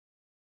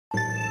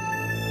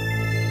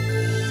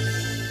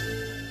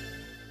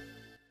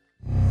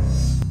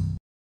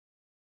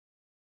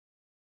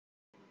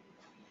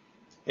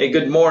Hey,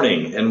 good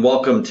morning and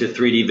welcome to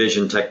 3D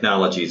Vision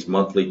Technologies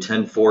monthly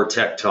 10-4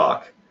 Tech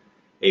Talk,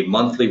 a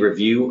monthly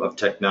review of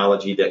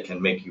technology that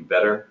can make you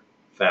better,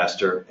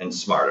 faster, and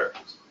smarter.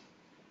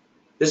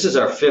 This is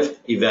our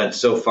fifth event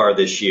so far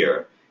this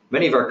year.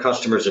 Many of our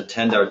customers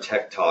attend our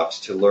Tech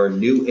Talks to learn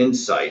new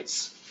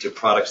insights to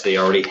products they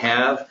already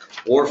have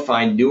or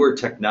find newer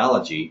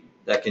technology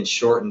that can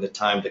shorten the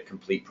time to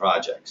complete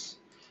projects.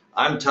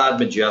 I'm Todd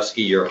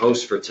Majewski, your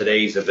host for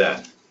today's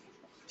event.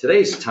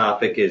 Today's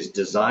topic is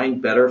Design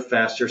Better,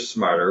 Faster,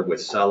 Smarter with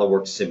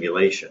SolidWorks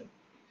Simulation.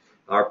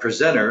 Our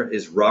presenter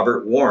is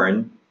Robert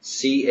Warren,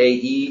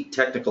 CAE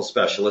Technical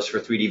Specialist for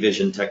 3D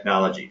Vision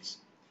Technologies.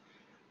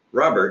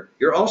 Robert,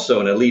 you're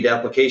also an elite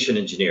application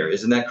engineer,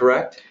 isn't that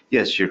correct?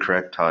 Yes, you're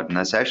correct, Todd, and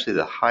that's actually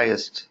the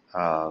highest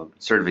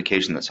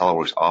certification that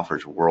SolidWorks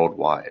offers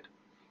worldwide.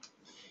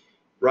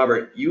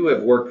 Robert, you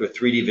have worked with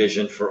 3D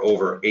Vision for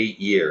over 8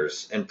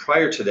 years, and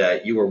prior to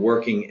that, you were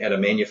working at a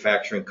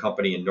manufacturing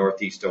company in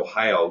Northeast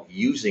Ohio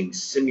using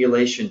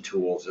simulation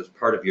tools as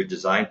part of your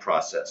design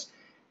process.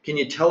 Can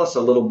you tell us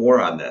a little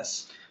more on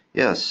this?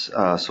 Yes,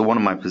 so one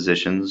of my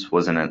positions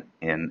was an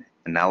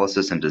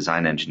analysis and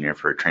design engineer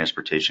for a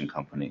transportation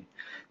company.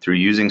 Through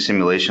using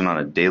simulation on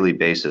a daily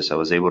basis, I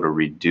was able to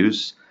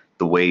reduce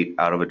the weight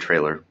out of a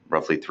trailer,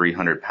 roughly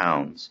 300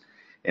 pounds.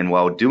 And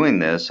while doing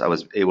this, I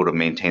was able to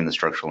maintain the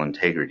structural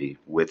integrity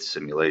with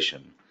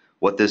simulation.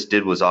 What this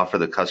did was offer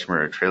the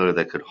customer a trailer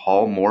that could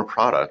haul more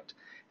product,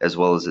 as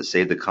well as it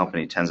saved the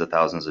company tens of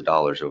thousands of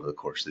dollars over the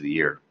course of the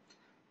year.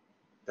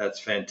 That's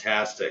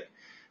fantastic.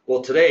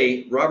 Well,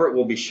 today, Robert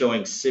will be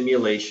showing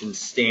Simulation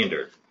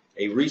Standard,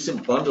 a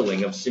recent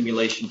bundling of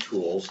simulation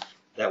tools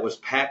that was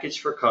packaged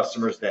for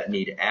customers that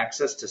need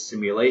access to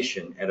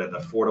simulation at an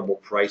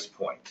affordable price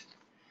point.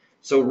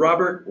 So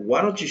Robert,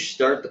 why don't you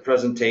start the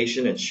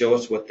presentation and show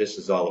us what this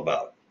is all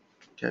about?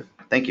 Okay,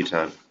 thank you,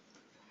 Todd.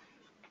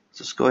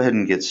 So let's go ahead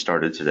and get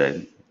started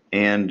today.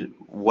 And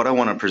what I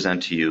want to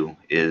present to you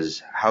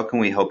is how can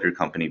we help your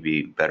company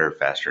be better,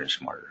 faster, and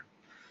smarter.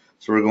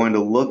 So we're going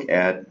to look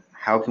at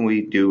how can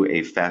we do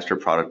a faster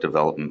product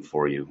development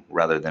for you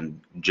rather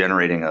than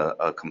generating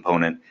a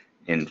component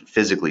and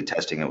physically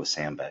testing it with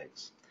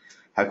sandbags.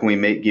 How can we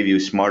give you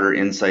smarter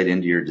insight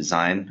into your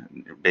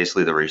design,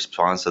 basically the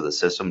response of the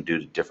system due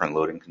to different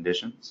loading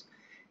conditions?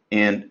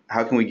 And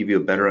how can we give you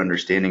a better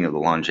understanding of the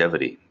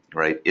longevity,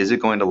 right? Is it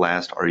going to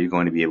last? Are you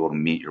going to be able to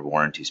meet your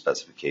warranty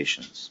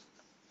specifications?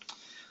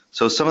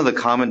 So some of the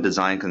common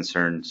design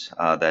concerns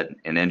that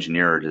an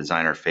engineer or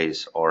designer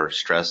face are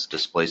stress,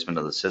 displacement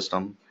of the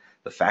system,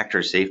 the factor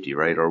of safety,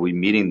 right? Are we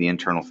meeting the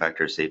internal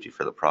factor of safety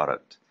for the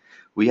product?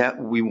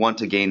 We want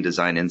to gain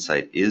design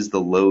insight. Is the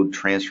load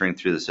transferring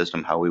through the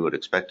system how we would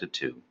expect it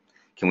to?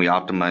 Can we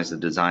optimize the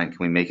design? Can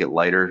we make it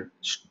lighter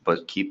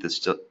but keep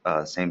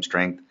the same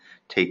strength,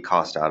 take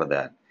cost out of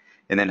that?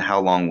 And then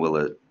how long will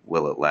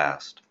it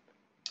last?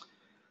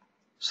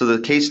 So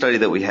the case study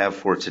that we have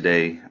for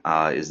today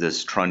is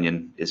this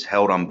trunnion. It's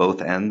held on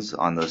both ends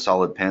on the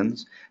solid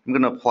pins. I'm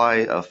going to apply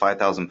a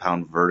 5,000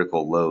 pound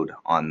vertical load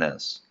on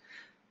this.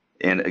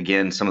 And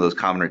again, some of those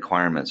common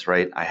requirements,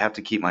 right? I have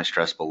to keep my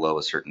stress below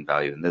a certain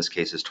value. In this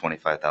case, it's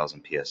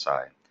 25,000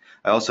 PSI.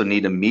 I also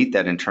need to meet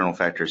that internal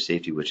factor of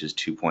safety, which is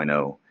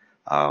 2.0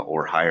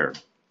 or higher.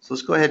 So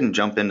let's go ahead and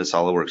jump into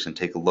SolidWorks and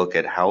take a look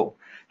at how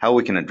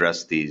we can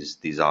address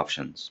these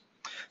options.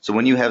 So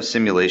when you have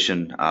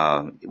simulation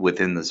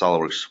within the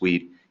SolidWorks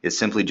suite, it's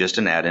simply just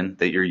an add-in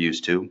that you're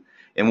used to.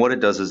 And what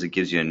it does is it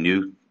gives you a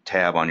new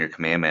tab on your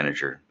command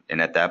manager.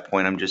 And at that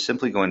point, I'm just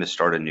simply going to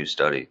start a new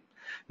study.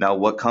 Now,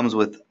 what comes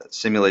with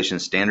Simulation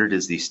Standard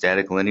is the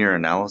static linear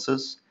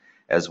analysis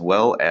as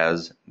well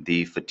as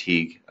the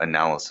fatigue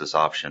analysis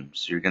option.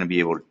 So you're going to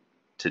be able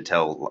to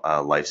tell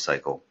life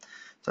cycle.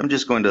 So I'm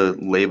just going to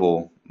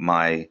label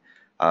my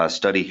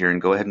study here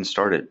and go ahead and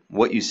start it.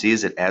 What you see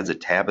is it adds a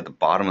tab at the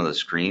bottom of the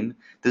screen.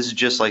 This is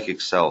just like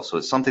Excel, so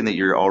it's something that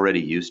you're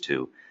already used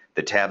to.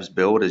 The tabs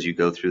build as you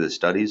go through the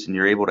studies and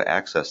you're able to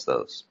access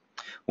those.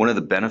 One of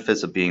the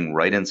benefits of being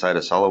right inside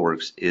of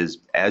SolidWorks is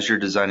as you're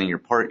designing your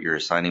part, you're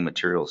assigning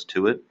materials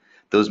to it.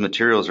 Those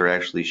materials are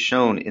actually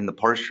shown in the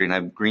parts tree and I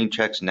have green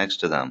checks next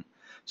to them.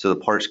 So the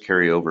parts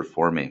carry over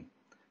for me.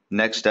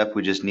 Next step,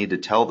 we just need to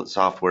tell the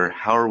software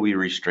how are we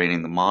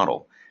restraining the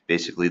model,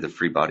 basically the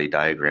free body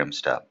diagram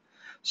step.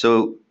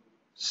 So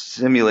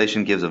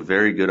simulation gives a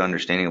very good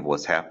understanding of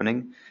what's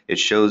happening. It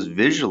shows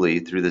visually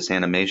through this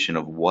animation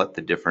of what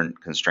the different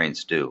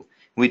constraints do.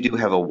 We do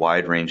have a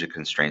wide range of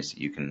constraints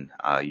that you can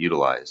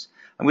utilize.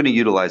 I'm going to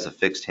utilize a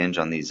fixed hinge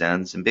on these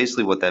ends, and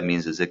basically what that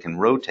means is it can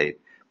rotate,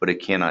 but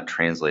it cannot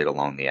translate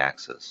along the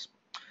axis.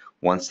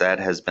 Once that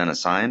has been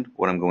assigned,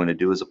 what I'm going to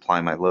do is apply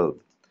my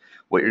load.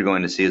 What you're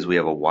going to see is we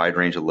have a wide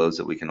range of loads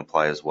that we can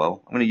apply as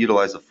well. I'm going to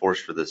utilize the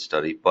force for this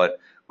study, but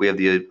we have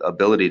the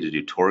ability to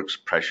do torques,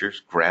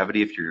 pressures,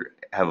 gravity if you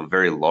have a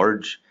very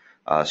large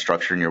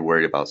structure and you're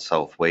worried about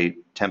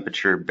self-weight,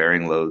 temperature,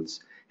 bearing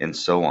loads, and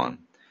so on.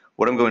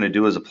 What I'm going to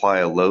do is apply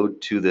a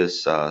load to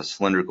this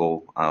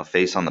cylindrical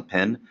face on the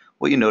pin.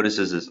 What you notice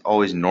is it's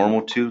always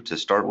normal to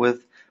start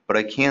with, but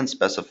I can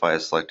specify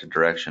a selected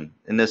direction.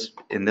 In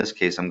this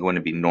case, I'm going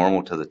to be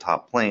normal to the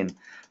top plane.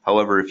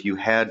 However, if you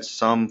had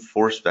some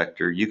force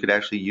vector, you could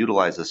actually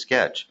utilize a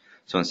sketch.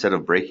 So instead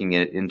of breaking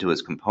it into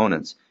its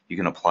components, you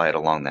can apply it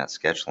along that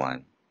sketch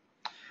line.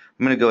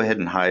 I'm going to go ahead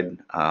and hide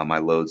my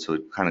load so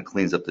it kind of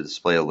cleans up the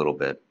display a little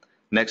bit.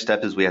 Next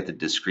step is we have to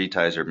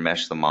discretize or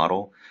mesh the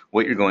model.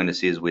 What you're going to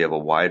see is we have a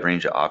wide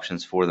range of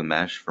options for the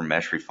mesh. For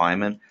mesh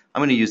refinement, I'm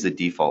going to use the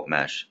default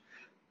mesh.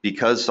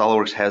 Because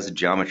SolidWorks has the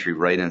geometry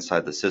right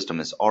inside the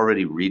system, it's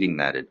already reading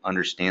that. It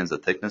understands the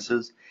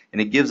thicknesses, and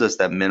it gives us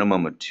that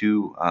minimum of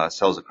 2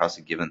 cells across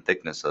a given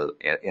thickness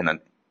in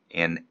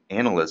an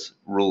analyst's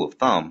rule of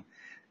thumb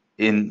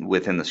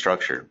within the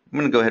structure. I'm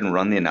going to go ahead and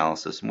run the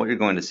analysis, and what you're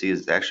going to see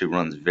is it actually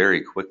runs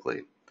very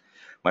quickly.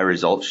 My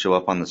results show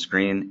up on the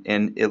screen,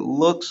 and it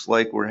looks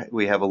like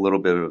we have a little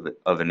bit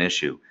of an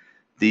issue.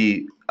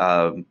 The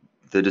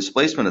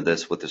displacement of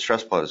this with the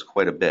stress plot is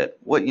quite a bit.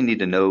 What you need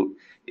to note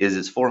is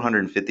it's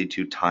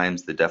 452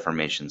 times the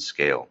deformation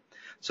scale.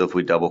 So if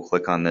we double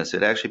click on this,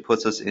 it actually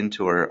puts us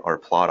into our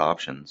plot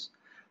options.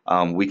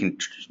 We can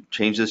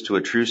change this to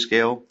a true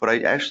scale, but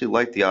I actually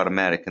like the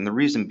automatic, and the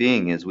reason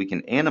being is we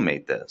can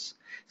animate this.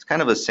 It's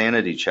kind of a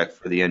sanity check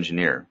for the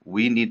engineer.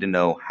 We need to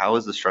know how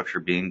is the structure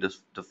being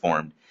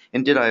deformed,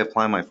 and did I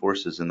apply my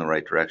forces in the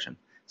right direction?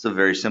 It's a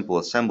very simple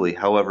assembly.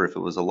 However, if it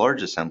was a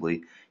large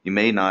assembly, you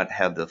may not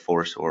have the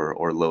force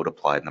or load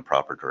applied in the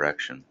proper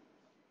direction.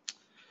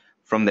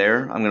 From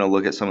there, I'm going to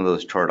look at some of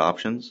those chart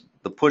options.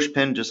 The push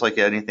pin, just like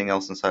anything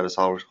else inside of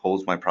SolidWorks,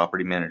 holds my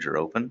property manager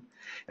open.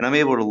 And I'm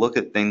able to look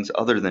at things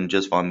other than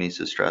just von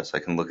Mises stress. I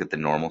can look at the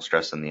normal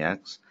stress in the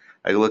X.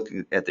 I can look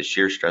at the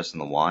shear stress in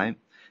the Y.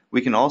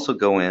 We can also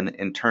go in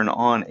and turn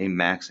on a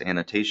max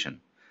annotation.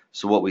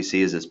 So what we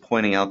see is it's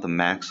pointing out the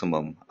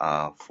maximum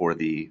for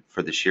the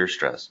shear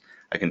stress.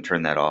 I can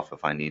turn that off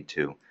if I need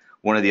to.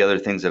 One of the other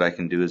things that I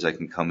can do is I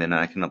can come in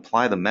and I can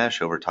apply the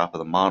mesh over top of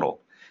the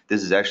model.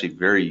 This is actually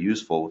very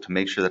useful to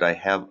make sure that I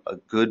have a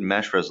good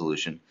mesh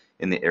resolution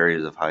in the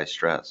areas of high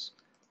stress.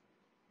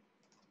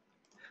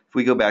 If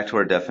we go back to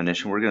our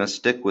definition, we're going to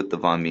stick with the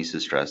von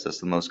Mises stress. That's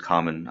the most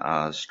common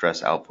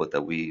stress output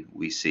that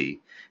we see. And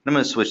I'm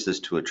going to switch this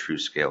to a true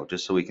scale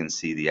just so we can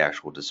see the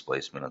actual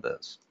displacement of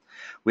this.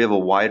 We have a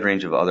wide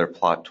range of other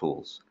plot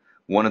tools.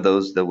 One of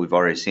those that we've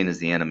already seen is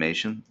the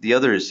animation. The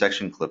other is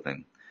section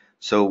clipping.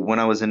 So when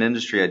I was in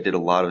industry, I did a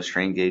lot of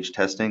strain gauge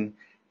testing,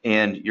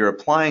 and you're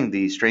applying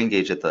the strain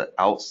gauge at the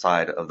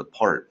outside of the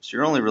part. So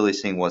you're only really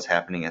seeing what's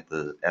happening at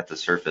the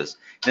surface.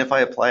 And if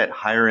I apply it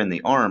higher in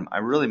the arm, I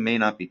really may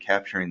not be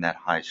capturing that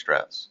high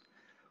stress.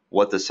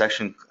 What the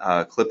section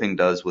clipping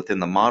does within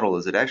the model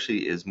is it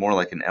actually is more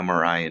like an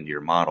MRI into your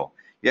model.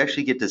 You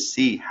actually get to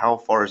see how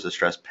far is the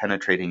stress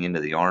penetrating into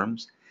the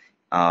arms,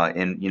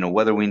 and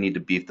whether we need to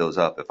beef those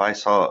up. If I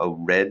saw a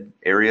red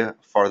area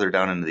farther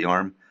down into the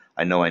arm,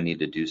 I know I need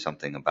to do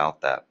something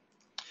about that.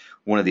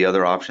 One of the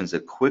other options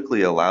that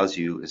quickly allows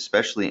you,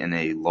 especially in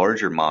a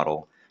larger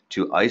model,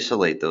 to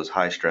isolate those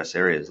high stress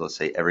areas, let's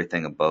say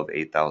everything above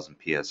 8,000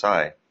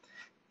 psi,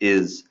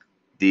 is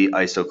the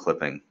ISO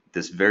clipping.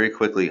 This very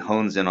quickly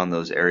hones in on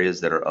those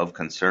areas that are of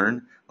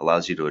concern,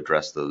 allows you to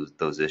address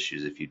those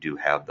issues if you do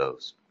have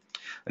those.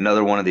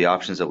 Another one of the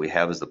options that we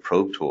have is the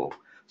probe tool.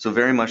 So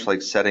very much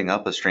like setting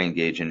up a strain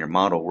gauge in your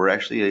model, we're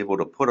actually able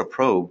to put a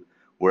probe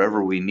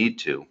wherever we need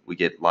to. We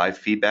get live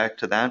feedback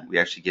to that. We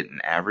actually get an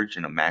average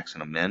and a max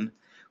and a min.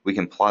 We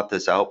can plot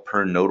this out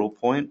per nodal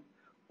point,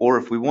 or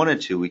if we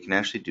wanted to, we can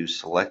actually do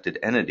selected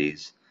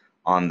entities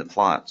on the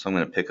plot. So I'm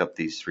going to pick up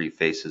these 3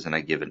 faces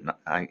and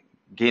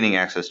gaining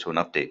access to an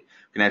update.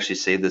 We can actually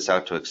save this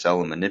out to Excel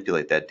and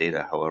manipulate that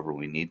data however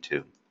we need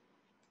to.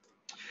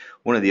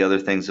 One of the other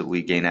things that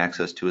we gain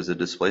access to is a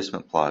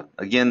displacement plot.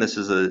 Again, this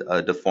is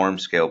a deformed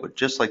scale, but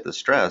just like the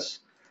stress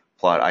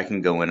plot, I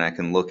can go in and I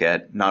can look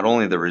at not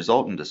only the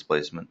resultant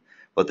displacement,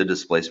 but the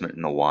displacement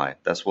in the Y.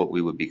 That's what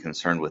we would be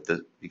concerned with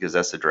because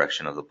that's the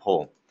direction of the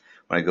pole.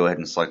 When I go ahead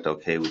and select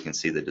OK, we can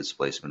see the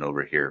displacement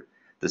over here.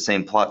 The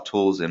same plot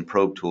tools and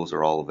probe tools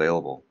are all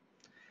available.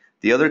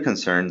 The other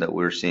concern that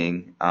we're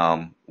seeing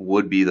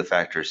would be the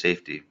factor of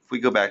safety. If we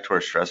go back to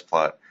our stress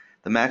plot,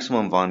 the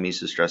maximum von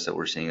Mises stress that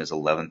we're seeing is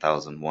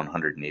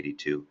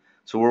 11,182.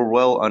 So we're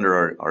well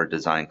under our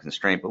design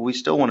constraint, but we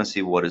still want to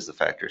see what is the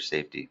factor of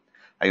safety.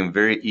 I can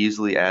very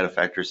easily add a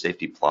factor of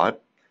safety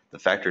plot. The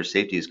factor of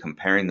safety is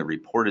comparing the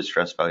reported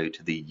stress value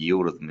to the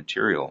yield of the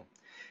material.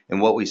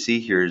 And what we see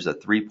here is a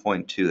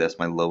 3.2. That's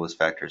my lowest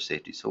factor of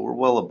safety. So we're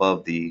well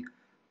above the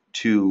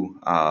 2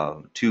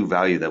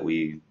 value that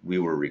we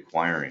were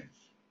requiring.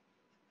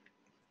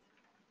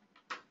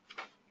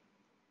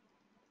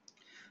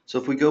 So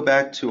if we go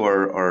back to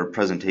our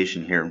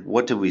presentation here,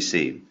 what did we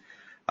see?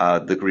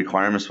 The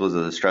requirements was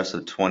a stress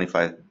of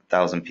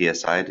 25,000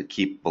 psi to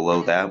keep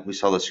below that. We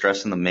saw the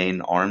stress in the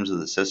main arms of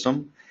the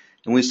system,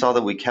 and we saw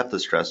that we kept the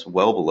stress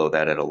well below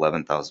that at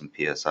 11,000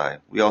 psi.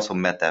 We also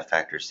met that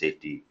factor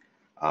safety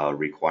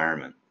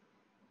requirement.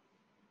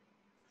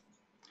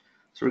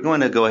 So we're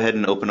going to go ahead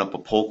and open up a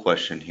poll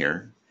question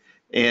here.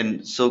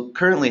 And so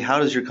currently, how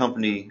does your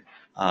company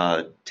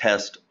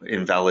test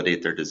and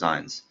validate their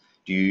designs?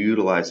 Do you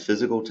utilize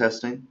physical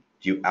testing?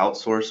 Do you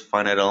outsource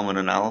finite element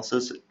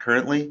analysis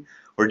currently?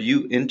 Or do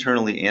you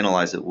internally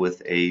analyze it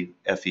with a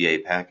FEA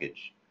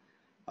package?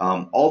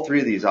 All three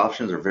of these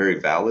options are very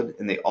valid,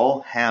 and they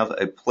all have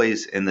a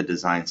place in the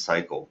design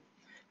cycle.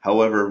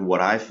 However,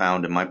 what I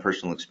found in my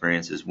personal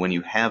experience is when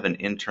you have an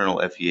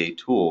internal FEA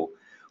tool,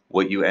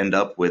 what you end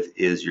up with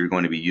is you're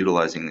going to be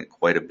utilizing it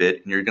quite a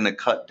bit, and you're going to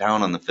cut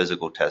down on the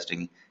physical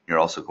testing. You're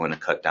also going to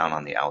cut down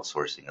on the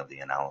outsourcing of the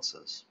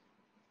analysis.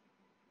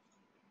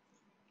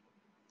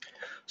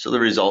 So the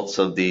results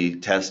of the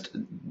test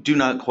do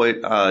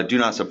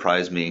not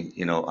surprise me.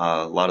 A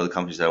lot of the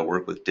companies that I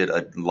work with did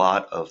a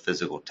lot of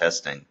physical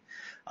testing.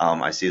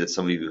 I see that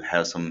some of you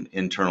have some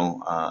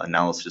internal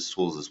analysis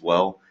tools as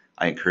well.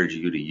 I encourage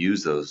you to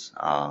use those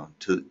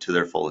to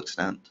their full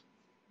extent.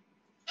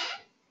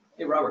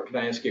 Hey, Robert, can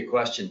I ask you a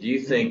question? Do you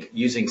think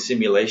using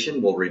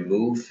simulation will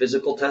remove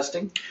physical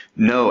testing?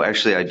 No,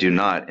 actually I do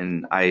not,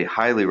 and I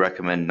highly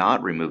recommend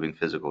not removing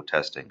physical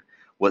testing.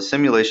 What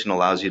simulation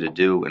allows you to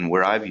do, and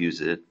where I've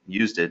used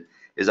it,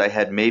 is I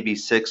had maybe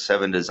 6,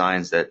 7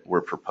 designs that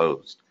were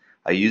proposed.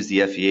 I used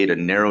the FEA to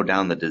narrow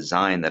down the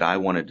design that I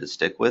wanted to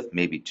stick with,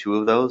 maybe 2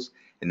 of those,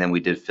 and then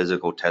we did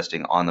physical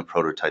testing on the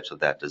prototypes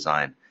of that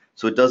design.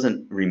 So it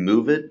doesn't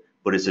remove it,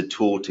 but it's a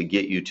tool to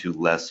get you to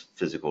less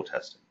physical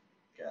testing.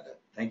 Got it.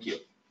 Thank you.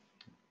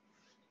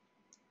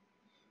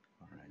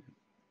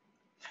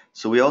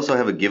 So we also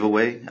have a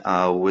giveaway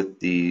with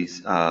the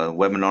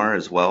webinar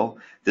as well.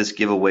 This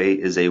giveaway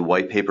is a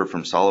white paper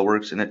from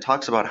SolidWorks, and it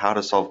talks about how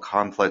to solve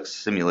complex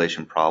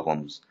simulation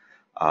problems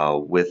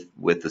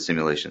with the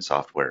simulation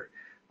software.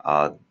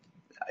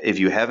 If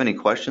you have any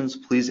questions,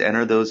 please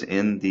enter those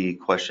in the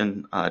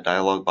question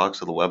dialog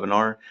box of the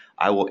webinar.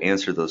 I will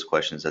answer those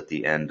questions at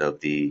the end of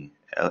the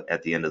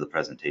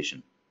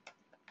presentation.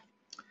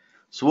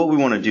 So what we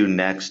want to do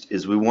next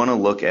is we want to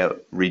look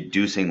at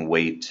reducing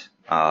weight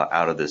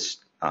out of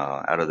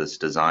this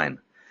design.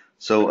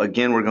 So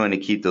again, we're going to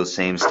keep those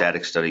same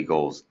static study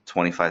goals,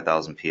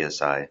 25,000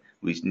 psi.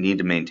 We need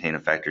to maintain a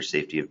factor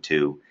safety of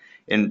 2.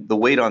 And the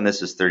weight on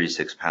this is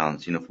 36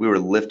 pounds. If we were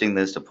lifting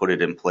this to put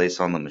it in place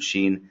on the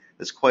machine,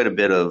 that's quite a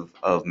bit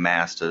of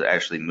mass to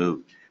actually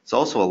move. It's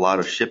also a lot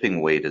of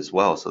shipping weight as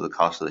well, so the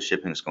cost of the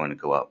shipping is going to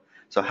go up.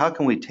 So how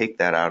can we take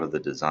that out of the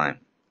design?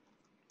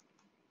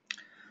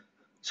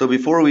 So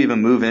before we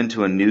even move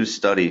into a new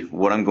study,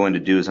 what I'm going to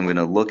do is I'm going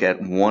to look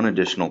at one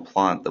additional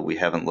plot that we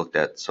haven't looked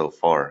at so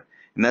far,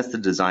 and that's the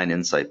design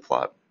insight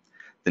plot.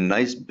 The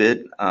nice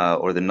bit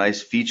or the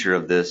nice feature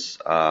of this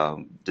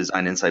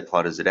design insight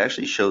plot is it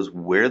actually shows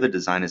where the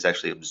design is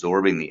actually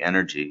absorbing the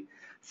energy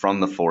from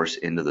the force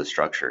into the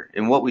structure.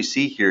 And what we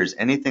see here is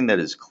anything that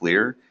is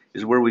clear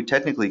is where we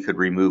technically could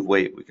remove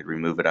weight. We could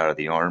remove it out of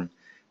the arm.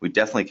 We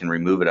definitely can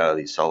remove it out of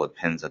these solid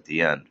pins at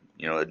the end.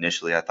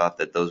 Initially I thought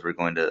that those were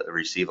going to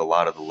receive a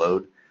lot of the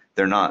load.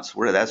 They're not.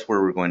 So that's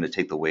where we're going to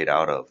take the weight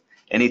out of.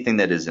 Anything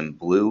that is in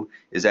blue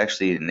is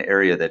actually an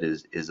area that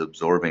is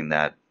absorbing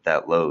that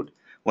load.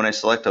 When I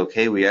select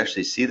OK, we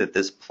actually see that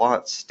this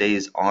plot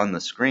stays on the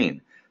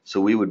screen.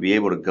 So we would be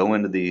able to go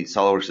into the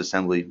SolidWorks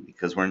assembly,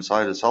 because we're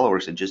inside of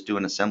SolidWorks, and just do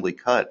an assembly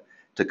cut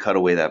to cut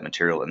away that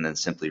material and then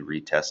simply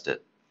retest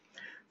it.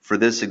 For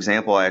this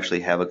example, I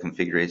actually have a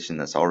configuration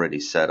that's already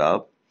set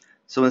up.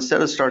 So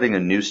instead of starting a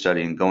new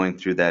study and going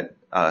through that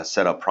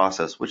setup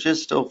process, which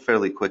is still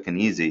fairly quick and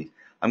easy,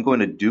 I'm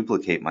going to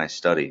duplicate my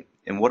study.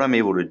 And what I'm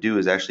able to do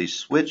is actually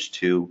switch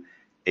to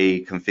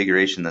a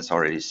configuration that's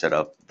already set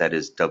up, that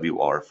is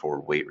WR for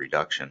weight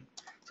reduction.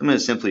 So I'm going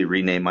to simply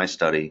rename my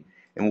study,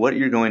 and what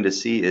you're going to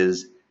see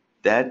is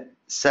that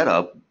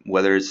setup,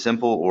 whether it's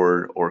simple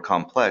or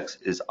complex,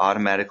 is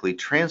automatically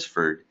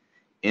transferred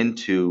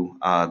into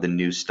the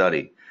new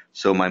study.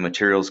 So my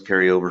materials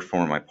carry over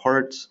for my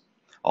parts,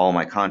 all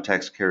my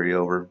contacts carry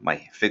over, my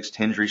fixed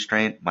hinge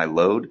restraint, my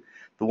load.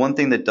 The one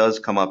thing that does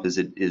come up is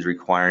it is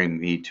requiring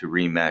me to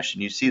remesh,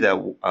 and you see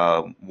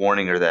that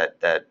warning or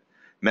that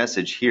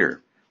message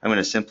here. I'm going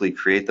to simply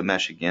create the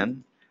mesh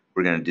again.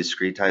 We're going to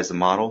discretize the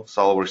model.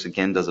 SolidWorks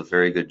again does a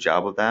very good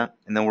job of that,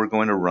 and then we're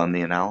going to run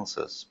the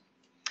analysis.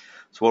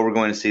 So what we're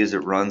going to see is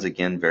it runs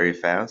again very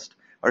fast.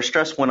 Our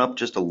stress went up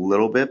just a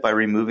little bit by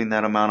removing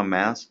that amount of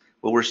mass,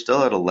 but we're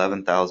still at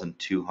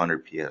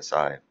 11,200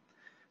 psi.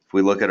 If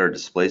we look at our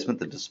displacement,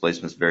 the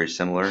displacement is very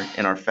similar,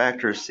 and our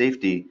factor of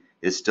safety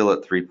is still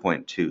at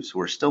 3.2, so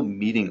we're still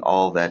meeting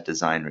all of that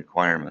design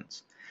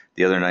requirements.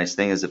 The other nice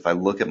thing is if I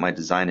look at my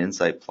design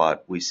insight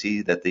plot, we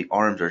see that the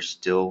arms are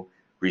still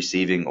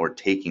receiving or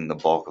taking the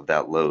bulk of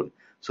that load.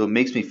 So it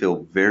makes me feel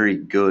very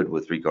good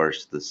with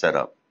regards to the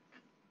setup.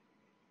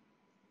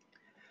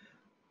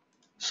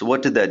 So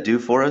what did that do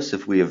for us?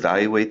 If we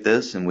evaluate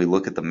this and we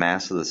look at the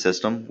mass of the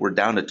system, we're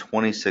down to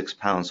 26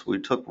 pounds. So we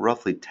took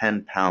roughly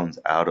 10 pounds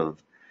out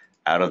of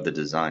the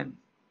design.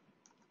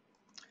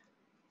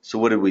 So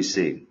what did we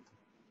see?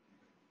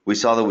 We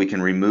saw that we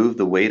can remove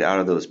the weight out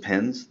of those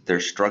pins.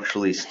 They're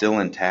structurally still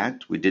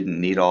intact. We didn't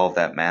need all of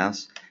that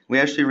mass. We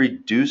actually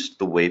reduced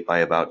the weight by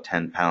about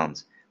 10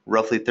 pounds.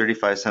 roughly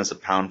 35 cents a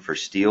pound for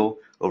steel.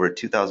 Over a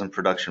 2,000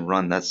 production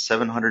run, that's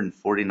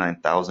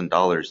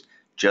 $749,000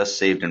 just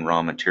saved in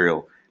raw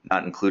material,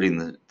 not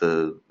including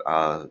the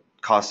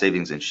cost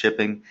savings in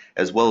shipping,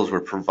 as well as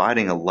we're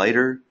providing a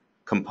lighter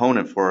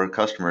component for our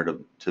customer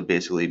to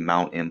basically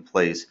mount in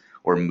place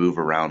or move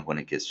around when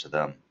it gets to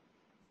them.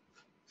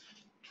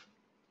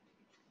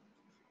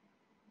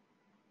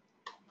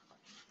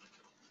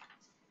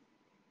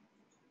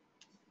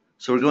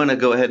 So we're going to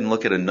go ahead and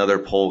look at another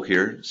poll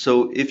here.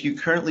 So if you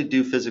currently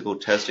do physical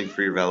testing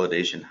for your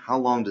validation, how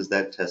long does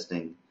that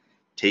testing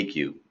take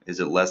you? Is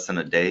it less than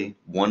a day,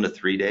 1 to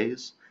 3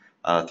 days,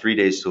 3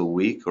 days to a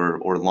week,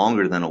 or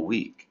longer than a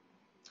week?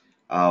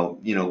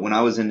 When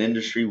I was in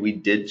industry, we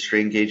did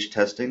strain gauge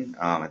testing.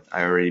 I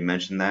already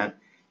mentioned that.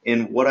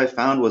 And what I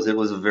found was it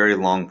was a very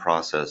long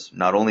process.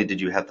 Not only did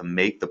you have to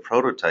make the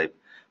prototype,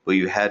 but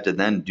you had to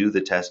then do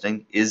the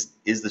testing. Is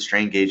the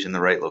strain gauge in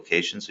the right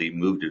location? So you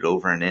moved it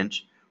over an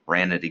inch,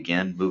 ran it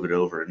again, move it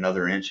over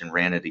another inch, and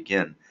ran it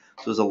again.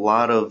 So there's a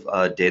lot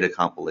of data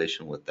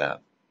compilation with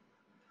that.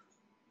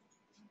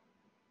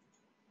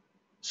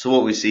 So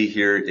what we see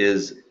here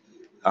is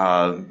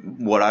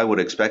what I would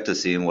expect to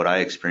see and what I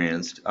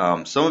experienced.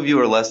 Some of you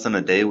are less than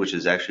a day, which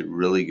is actually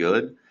really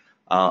good.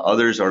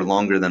 Others are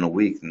longer than a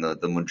week, and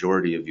the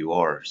majority of you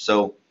are.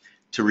 So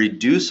to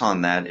reduce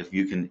on that, if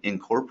you can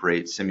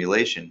incorporate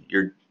simulation,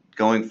 you're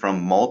going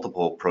from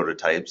multiple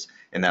prototypes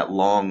in that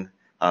long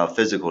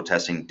physical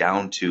testing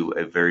down to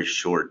a very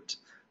short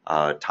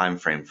time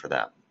frame for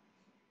that.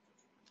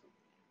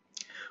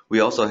 We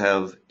also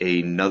have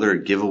another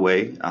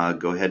giveaway.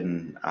 Go ahead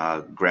and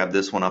grab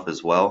this one up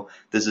as well.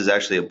 This is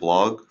actually a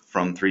blog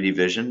from 3D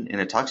Vision,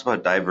 and it talks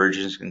about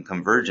divergence and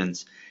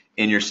convergence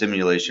in your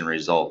simulation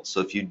results.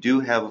 So if you do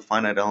have a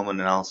finite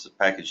element analysis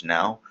package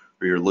now,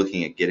 or you're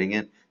looking at getting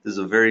it, this is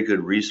a very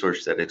good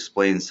resource that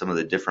explains some of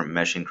the different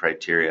meshing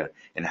criteria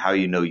and how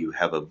you know you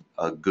have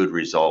a good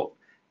result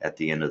at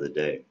the end of the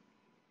day.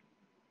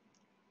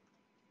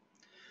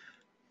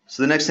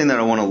 So the next thing that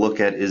I want to look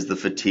at is the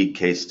fatigue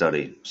case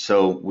study.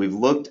 So we've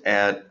looked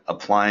at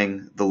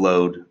applying the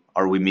load.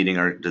 Are we meeting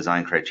our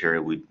design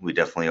criteria? We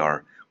definitely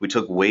are. We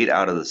took weight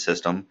out of the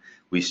system.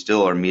 We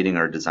still are meeting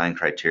our design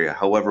criteria.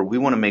 However, we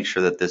want to make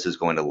sure that this is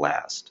going to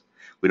last.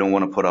 We don't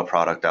want to put a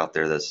product out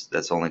there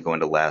that's only going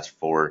to last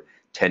for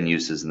 10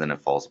 uses and then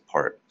it falls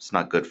apart. It's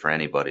not good for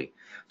anybody.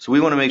 So we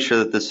want to make sure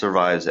that this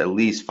survives at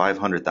least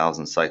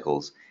 500,000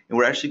 cycles. And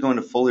we're actually going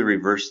to fully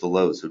reverse the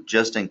load. So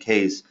just in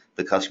case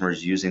the customer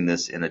is using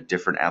this in a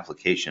different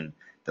application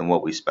than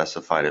what we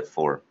specified it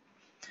for.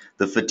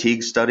 The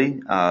fatigue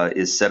study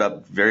is set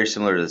up very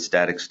similar to the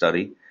static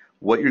study.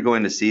 What you're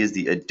going to see is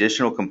the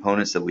additional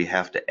components that we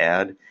have to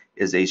add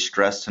is a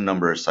stress to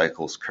number of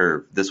cycles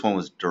curve. This one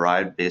was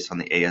derived based on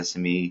the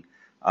ASME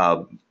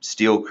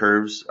steel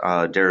curves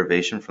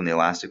derivation from the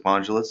elastic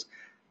modulus.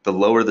 The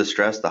lower the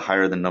stress, the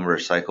higher the number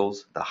of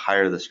cycles. The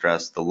higher the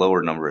stress, the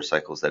lower number of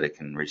cycles that it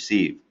can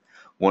receive.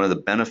 One of the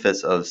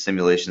benefits of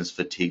simulations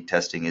fatigue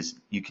testing is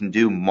you can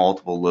do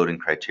multiple loading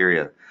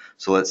criteria.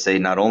 So let's say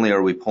not only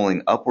are we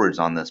pulling upwards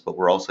on this, but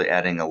we're also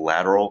adding a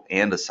lateral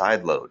and a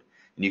side load.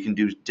 And you can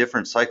do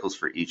different cycles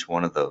for each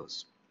one of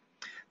those.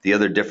 The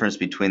other difference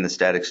between the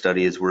static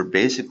study is we're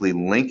basically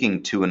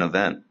linking to an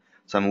event.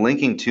 So I'm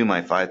linking to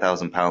my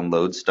 5,000 pound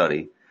load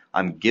study.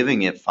 I'm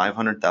giving it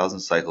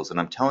 500,000 cycles, and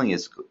I'm telling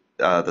it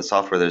the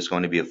software that it's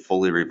going to be a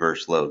fully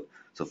reversed load.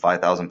 So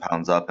 5,000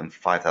 pounds up and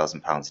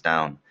 5,000 pounds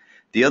down.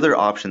 The other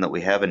option that we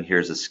have in here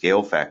is a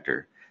scale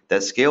factor.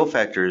 That scale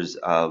factor is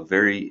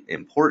very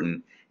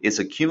important. It's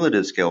a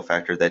cumulative scale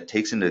factor that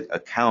takes into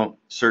account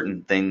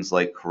certain things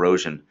like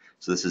corrosion.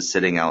 So this is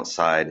sitting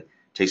outside,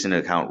 takes into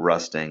account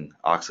rusting,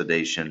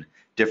 oxidation,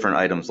 different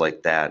items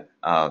like that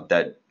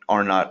that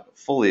are not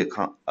fully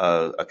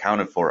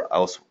accounted for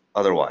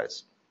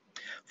otherwise.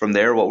 From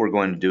there, what we're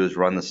going to do is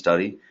run the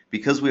study.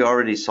 Because we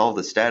already solved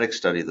the static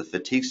study, the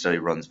fatigue study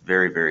runs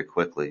very, very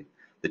quickly.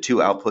 The two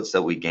outputs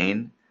that we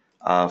gain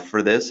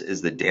for this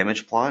is the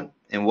damage plot,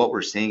 and what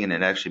we're seeing, and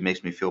it actually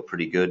makes me feel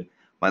pretty good,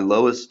 my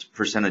lowest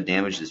percent of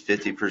damage is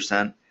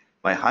 50%,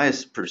 my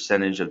highest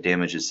percentage of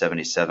damage is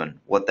 77%.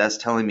 What that's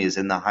telling me is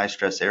in the high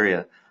stress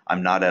area,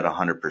 I'm not at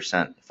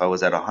 100%. If I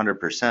was at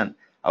 100%,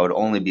 I would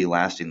only be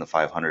lasting the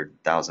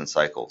 500,000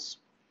 cycles.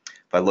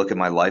 If I look at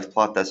my life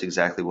plot, that's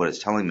exactly what it's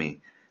telling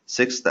me.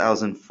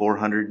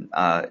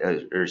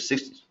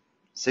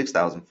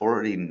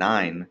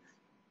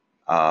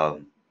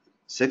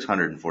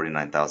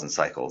 649,000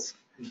 cycles,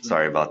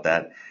 sorry about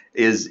that,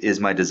 is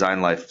my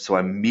design life. So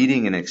I'm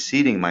meeting and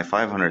exceeding my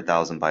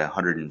 500,000 by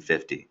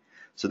 150.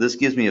 So this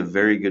gives me a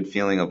very good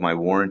feeling of my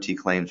warranty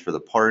claims for the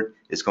part.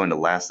 It's going to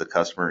last the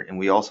customer, and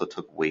we also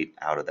took weight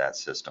out of that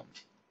system.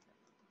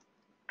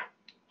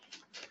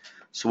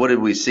 So what did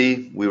we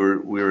see? We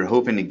were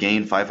hoping to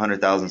gain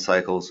 500,000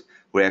 cycles.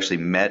 We actually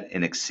met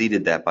and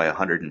exceeded that by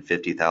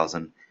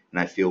 150,000. And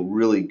I feel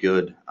really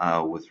good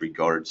with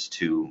regards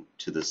to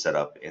the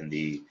setup and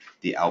the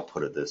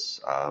output of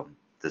this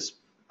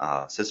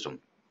system.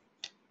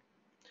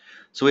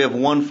 So we have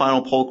one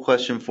final poll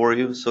question for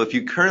you. So if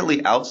you currently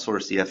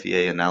outsource the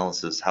FEA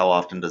analysis, how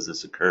often does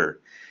this occur?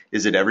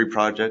 Is it every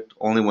project,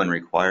 only when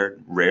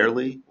required,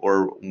 rarely,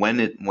 or when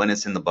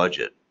it's in the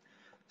budget?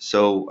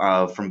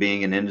 So from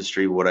being in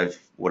industry, what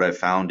I've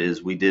found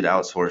is we did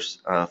outsource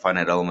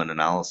finite element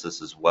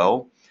analysis as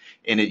well,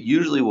 and it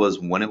usually was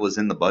when it was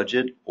in the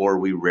budget, or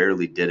we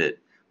rarely did it.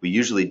 We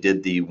usually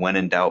did the when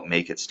in doubt,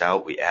 make it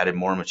stout. We added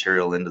more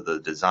material into the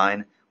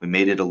design. We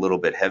made it a little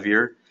bit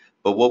heavier.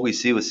 But what we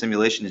see with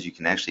simulation is you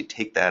can actually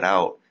take that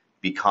out,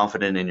 be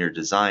confident in your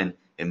design,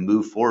 and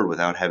move forward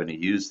without having to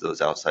use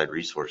those outside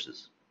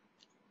resources.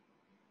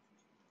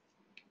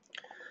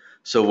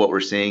 So what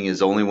we're seeing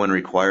is only when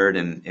required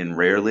and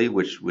rarely,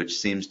 which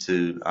seems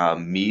to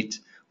meet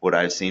what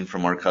I've seen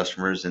from our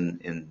customers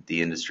in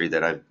the industry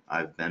that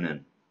I've been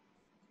in.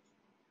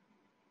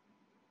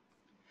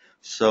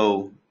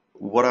 So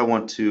what I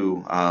want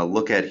to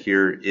look at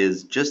here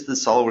is just the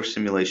SolidWorks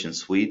Simulation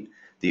Suite,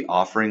 the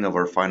offering of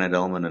our finite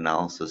element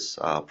analysis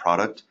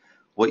product.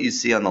 What you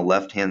see on the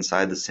left-hand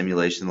side, the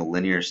simulation, the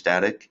linear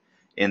static,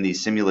 and the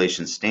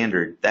simulation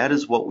standard, that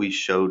is what we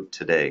showed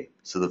today.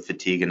 So the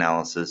fatigue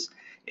analysis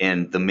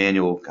and the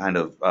manual kind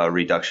of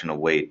reduction of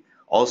weight.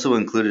 Also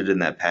included in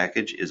that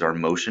package is our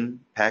motion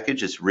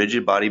package. It's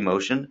rigid body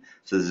motion,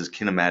 so this is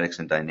kinematics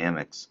and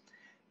dynamics.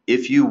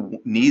 If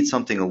you need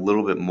something a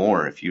little bit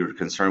more, if you're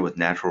concerned with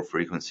natural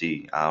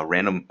frequency,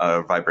 random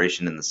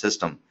vibration in the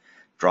system,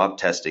 drop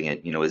testing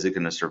it, is it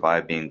going to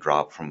survive being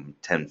dropped from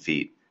 10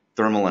 feet?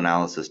 Thermal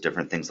analysis,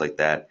 different things like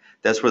that.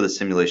 That's where the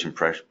simulation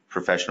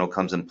professional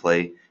comes in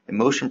play. And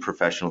motion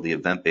professional, the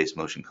event-based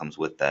motion, comes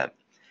with that.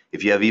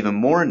 If you have even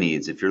more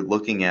needs, if you're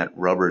looking at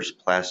rubbers,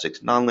 plastics,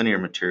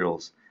 nonlinear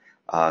materials,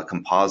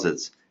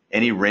 composites,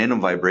 any random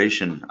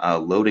vibration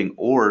loading,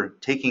 or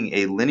taking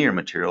a linear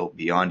material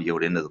beyond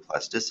yield into the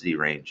plasticity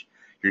range,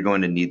 you're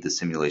going to need the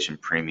simulation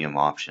premium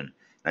option.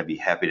 And I'd be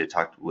happy to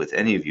talk with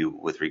any of you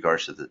with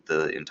regards to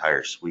the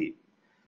entire suite.